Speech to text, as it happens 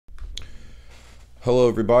Hello,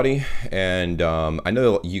 everybody, and I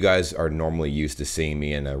know you guys are normally used to seeing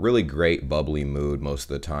me in a really great, bubbly mood most of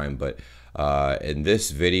the time, but in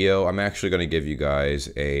this video, I'm actually going to give you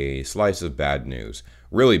guys a slice of bad news,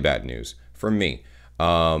 really bad news for me.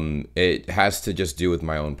 It has to just do with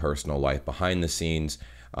my own personal life behind the scenes,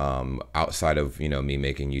 outside of me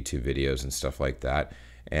making YouTube videos and stuff like that,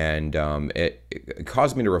 and it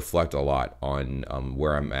caused me to reflect a lot on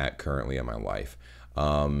where I'm at currently in my life.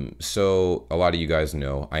 So a lot of you guys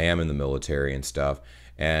know I am in the military and stuff,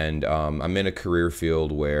 and I'm in a career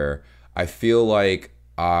field where I feel like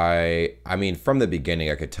I mean, from the beginning,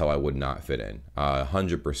 I could tell I would not fit in.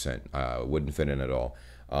 100%, wouldn't fit in at all.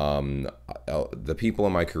 The people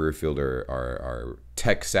in my career field are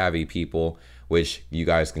tech savvy people, which you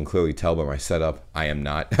guys can clearly tell by my setup. I am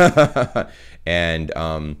not, and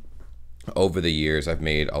over the years, I've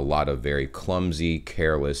made a lot of very clumsy,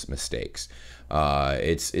 careless mistakes.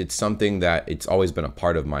 It's something that it's always been a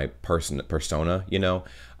part of my persona.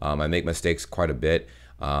 I make mistakes quite a bit.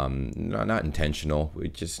 Not intentional,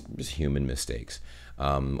 just human mistakes.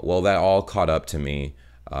 Well, that all caught up to me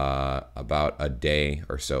about a day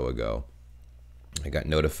or so ago. I got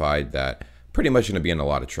notified that pretty much going to be in a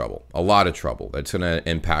lot of trouble. A lot of trouble. That's going to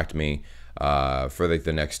impact me for like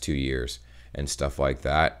the next 2 years and stuff like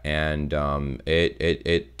that. And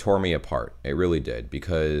it tore me apart. It really did,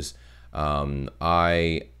 because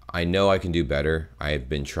I know I can do better. I've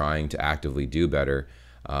been trying to actively do better,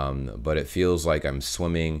 but it feels like I'm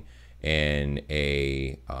swimming in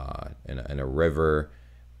a river,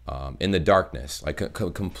 in the darkness, like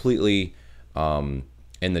completely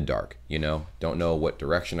in the dark. Don't know what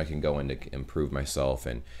direction I can go in to improve myself,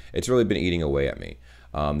 and it's really been eating away at me.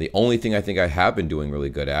 The only thing I think I have been doing really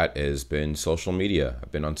good at has been social media.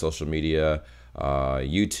 I've been on social media,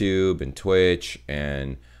 YouTube and Twitch,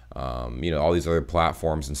 and all these other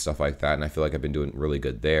platforms and stuff like that, and I feel like I've been doing really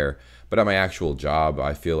good there. But at my actual job,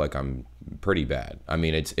 I feel like I'm pretty bad. I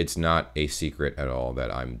mean, it's not a secret at all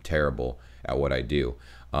that I'm terrible at what I do.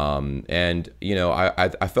 I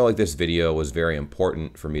felt like this video was very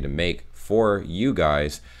important for me to make for you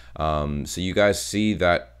guys, so you guys see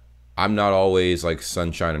that I'm not always like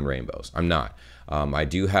sunshine and rainbows. I'm not. I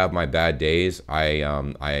do have my bad days.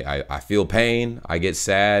 I feel pain. I get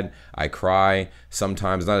sad. I cry.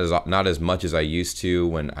 Sometimes not as much as I used to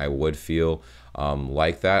when I would feel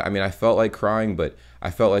like that. I mean, I felt like crying, but I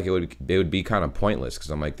felt like it would be kind of pointless, because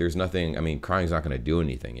I'm like, there's nothing. I mean, crying's not going to do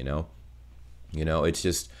anything. It's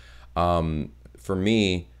just for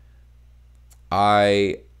me.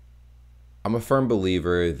 I'm a firm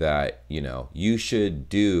believer that, you should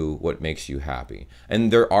do what makes you happy.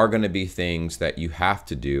 And there are going to be things that you have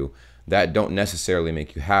to do that don't necessarily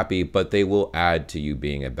make you happy, but they will add to you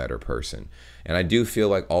being a better person. And I do feel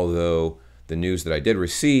like, although the news that I did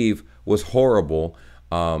receive was horrible,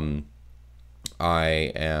 I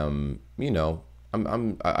am,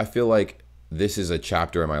 I feel like this is a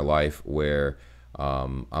chapter in my life where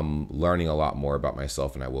I'm learning a lot more about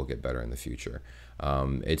myself, and I will get better in the future.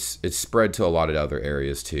 It's spread to a lot of other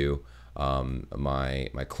areas too, my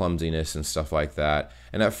clumsiness and stuff like that.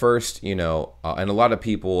 And at first, and a lot of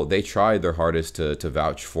people, they tried their hardest to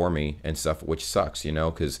vouch for me and stuff, which sucks,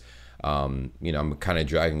 because I'm kind of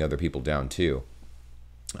dragging other people down too.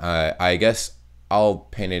 I guess I'll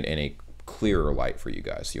paint it in a clearer light for you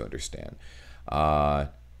guys so you understand.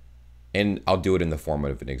 And I'll do it in the form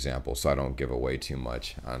of an example, so I don't give away too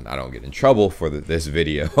much, and I don't get in trouble for this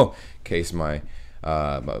video in case my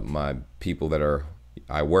people that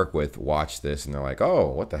I work with watch this and they're like,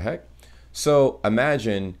 oh, what the heck? So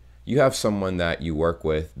imagine you have someone that you work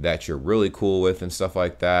with that you're really cool with and stuff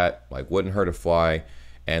like that, like wouldn't hurt a fly,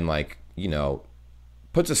 and like,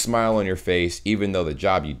 puts a smile on your face, even though the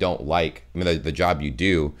job you don't like, I mean, the job you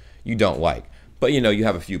don't like. But you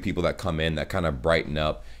have a few people that come in that kind of brighten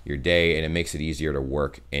up your day, and it makes it easier to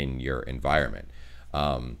work in your environment.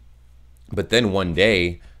 But then one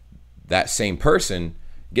day, that same person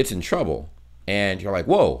gets in trouble, and you're like,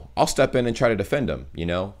 whoa, I'll step in and try to defend them,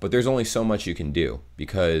 But there's only so much you can do,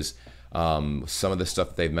 because some of the stuff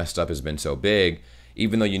that they've messed up has been so big,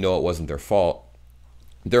 even though it wasn't their fault,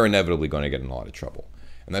 they're inevitably going to get in a lot of trouble.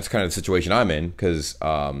 And that's kind of the situation I'm in, because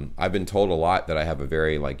I've been told a lot that I have a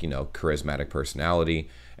very charismatic personality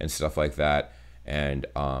and stuff like that, and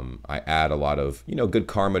I add a lot of good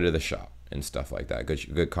karma to the shop and stuff like that,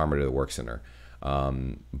 good karma to the work center,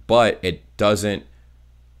 but it doesn't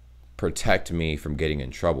protect me from getting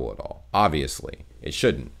in trouble at all. Obviously, it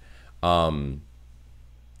shouldn't.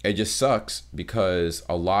 It just sucks, because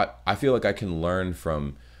I feel like I can learn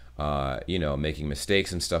from making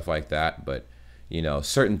mistakes and stuff like that, but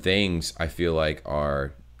certain things I feel like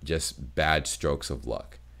are just bad strokes of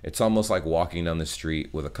luck. It's almost like walking down the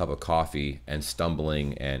street with a cup of coffee and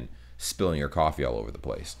stumbling and spilling your coffee all over the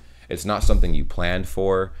place. It's not something you planned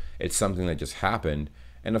for. It's something that just happened.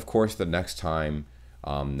 And of course, the next time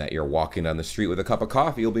that you're walking down the street with a cup of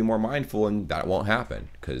coffee, you'll be more mindful, and that won't happen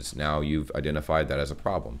because now you've identified that as a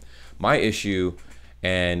problem. My issue,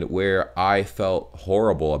 and where I felt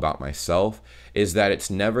horrible about myself, is that it's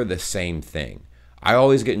never the same thing. I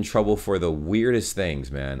always get in trouble for the weirdest things,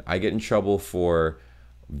 man. I get in trouble for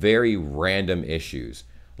very random issues.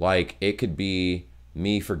 Like, it could be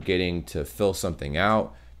me forgetting to fill something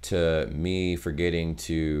out, to me forgetting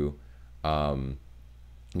to,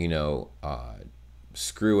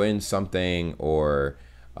 screw in something, or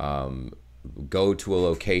go to a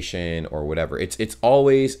location or whatever. It's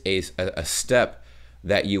always a step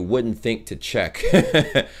that you wouldn't think to check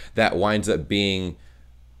that winds up being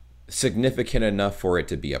significant enough for it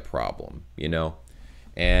to be a problem,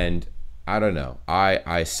 And I don't know.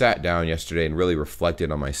 I sat down yesterday and really reflected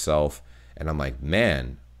on myself, and I'm like,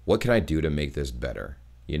 man, what can I do to make this better?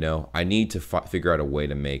 I need to figure out a way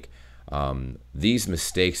to make these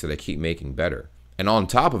mistakes that I keep making better. And on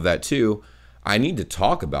top of that too, I need to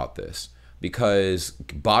talk about this, because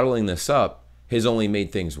bottling this up has only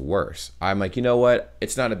made things worse. I'm like, you know what?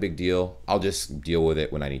 It's not a big deal. I'll just deal with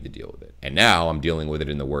it when I need to deal with it. And now I'm dealing with it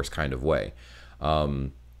in the worst kind of way,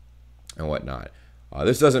 and whatnot.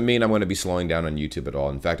 This doesn't mean I'm going to be slowing down on YouTube at all.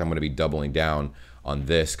 In fact, I'm going to be doubling down on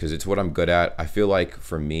this because it's what I'm good at. I feel like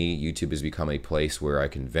for me, YouTube has become a place where I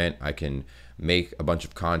can vent, I can make a bunch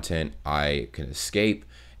of content, I can escape,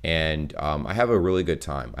 and I have a really good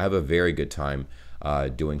time. I have a very good time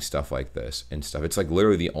doing stuff like this and stuff. It's like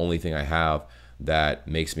literally the only thing I have that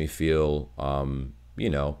makes me feel,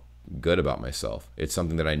 good about myself. It's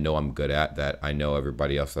something that I know I'm good at, that I know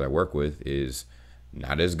everybody else that I work with is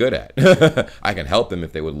not as good at. I can help them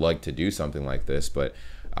if they would like to do something like this, but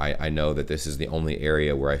I know that this is the only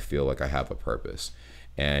area where I feel like I have a purpose.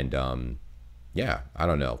 And I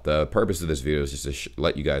don't know. The purpose of this video is just to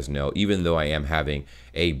let you guys know, even though I am having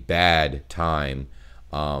a bad time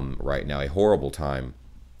right now, a horrible time,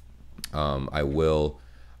 I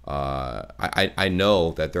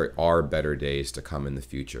know that there are better days to come in the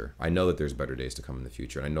future. I know that there's better days to come in the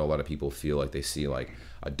future. And I know a lot of people feel like they see like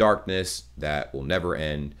a darkness that will never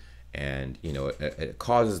end. And, it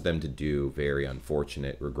causes them to do very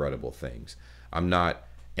unfortunate, regrettable things. I'm not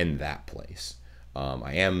in that place.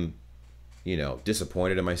 I am,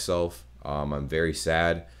 disappointed in myself. I'm very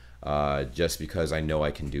sad just because I know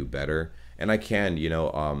I can do better. And I can,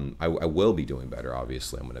 I will be doing better.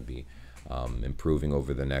 Obviously, I'm going to be improving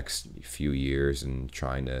over the next few years and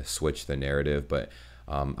trying to switch the narrative. But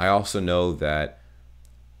I also know that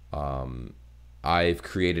I've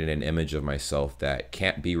created an image of myself that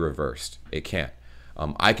can't be reversed. It can't.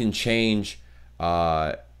 I can change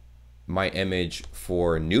my image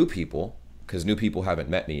for new people, because new people haven't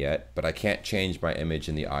met me yet, but I can't change my image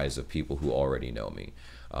in the eyes of people who already know me.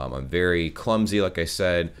 I'm very clumsy, like I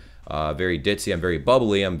said, very ditzy. I'm very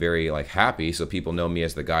bubbly. I'm very happy, so people know me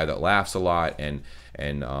as the guy that laughs a lot and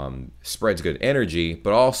spreads good energy,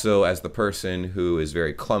 but also as the person who is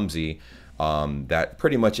very clumsy. That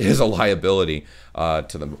pretty much is a liability for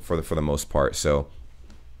the most part. So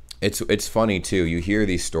it's funny too. You hear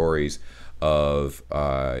these stories of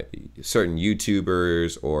certain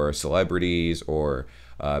YouTubers or celebrities or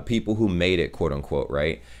people who made it, quote unquote,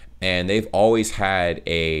 right? And they've always had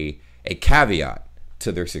a caveat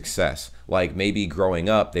to their success. Like maybe growing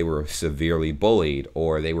up they were severely bullied,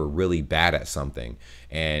 or they were really bad at something,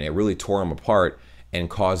 and it really tore them apart and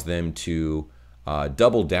caused them to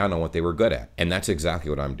double down on what they were good at. And that's exactly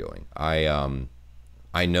what I'm doing.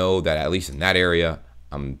 I know that at least in that area,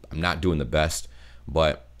 I'm not doing the best,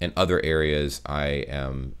 but in other areas, I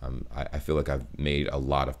feel like I've made a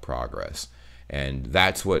lot of progress, and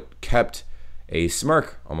that's what kept a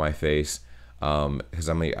smirk on my face. Because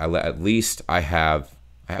at least I have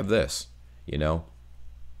this,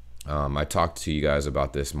 I talked to you guys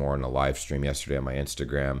about this more in a live stream yesterday on my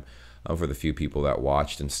Instagram. For the few people that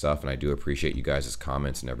watched and stuff, and I do appreciate you guys'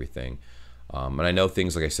 comments and everything. And I know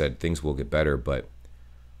things, like I said, things will get better, but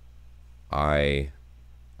I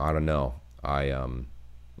don't know.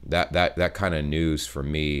 That kind of news for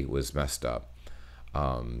me was messed up.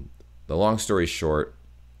 The long story short,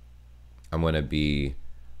 I'm gonna be.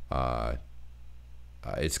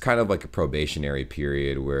 It's kind of like a probationary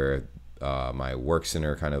period where my work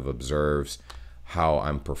center kind of observes how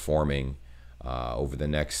I'm performing over the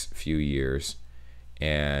next few years,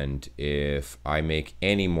 and if I make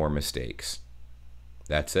any more mistakes,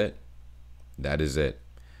 that's it. That is it.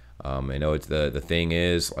 I know it's the thing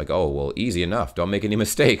is like, oh, well, easy enough. Don't make any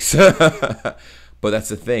mistakes. But that's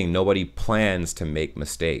the thing. Nobody plans to make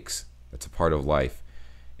mistakes. That's a part of life.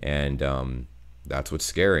 And that's what's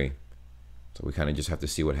scary. So we kind of just have to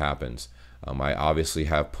see what happens. I obviously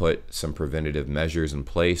have put some preventative measures in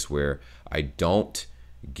place where I don't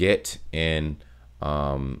get in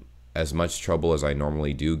as much trouble as I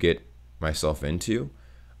normally do get myself into.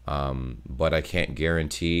 But I can't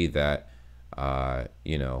guarantee that,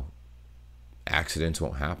 you know, accidents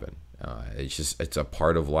won't happen. It's a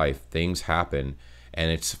part of life. Things happen.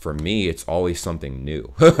 And for me, it's always something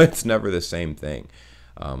new. It's never the same thing.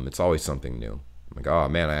 It's always something new. I'm like, oh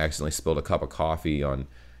man, I accidentally spilled a cup of coffee on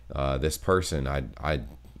this person. I'm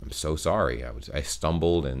so sorry. I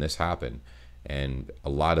stumbled and this happened. And a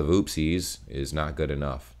lot of oopsies is not good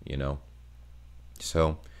enough, you know?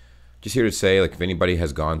 So just here to say, like, if anybody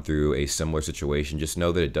has gone through a similar situation, just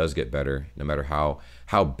know that it does get better, no matter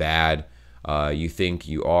how bad you think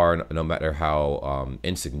you are, no matter how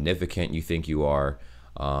insignificant you think you are,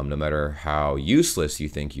 no matter how useless you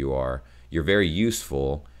think you are. You're very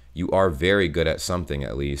useful. You are very good at something,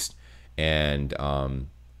 at least, and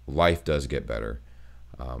life does get better.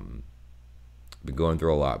 Been going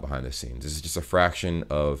through a lot behind the scenes. This is just a fraction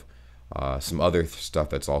of some other stuff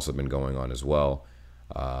that's also been going on as well.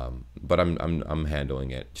 But I'm handling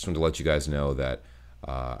it. Just wanted to let you guys know that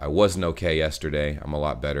I wasn't okay yesterday. I'm a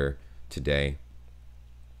lot better today,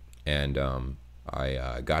 and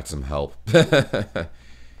I got some help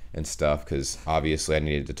and stuff, because obviously I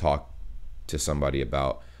needed to talk to somebody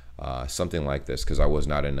about something like this, because I was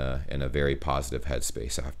not in a very positive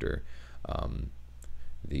headspace after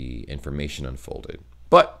the information unfolded.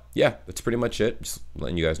 But yeah, that's pretty much it. Just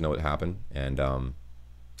letting you guys know what happened, and I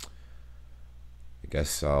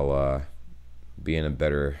guess I'll be in a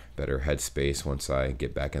better headspace once I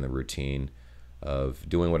get back in the routine of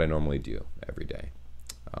doing what I normally do every day.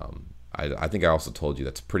 I think I also told you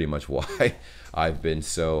that's pretty much why I've been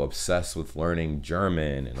so obsessed with learning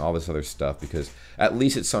German and all this other stuff, because at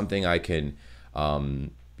least it's something I can,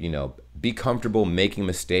 you know, be comfortable making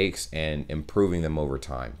mistakes and improving them over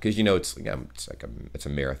time. Because, you know, it's a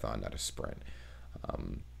marathon, not a sprint.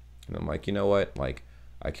 And I'm like, you know what? Like,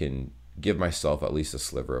 I can give myself at least a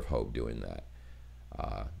sliver of hope doing that.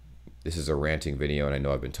 This is a ranting video, and I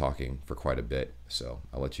know I've been talking for quite a bit, so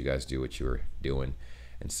I'll let you guys do what you were doing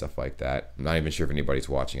and stuff like that. I'm not even sure if anybody's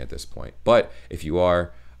watching at this point, but if you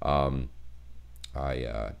are,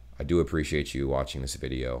 I do appreciate you watching this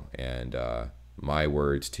video, and my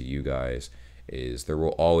words to you guys is there will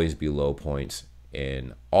always be low points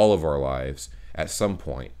in all of our lives at some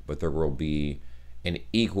point, but there will be an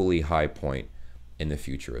equally high point in the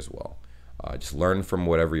future as well. Just learn from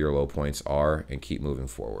whatever your low points are and keep moving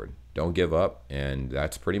forward. Don't give up, and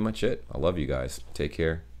that's pretty much it. I love you guys. Take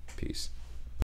care. Peace.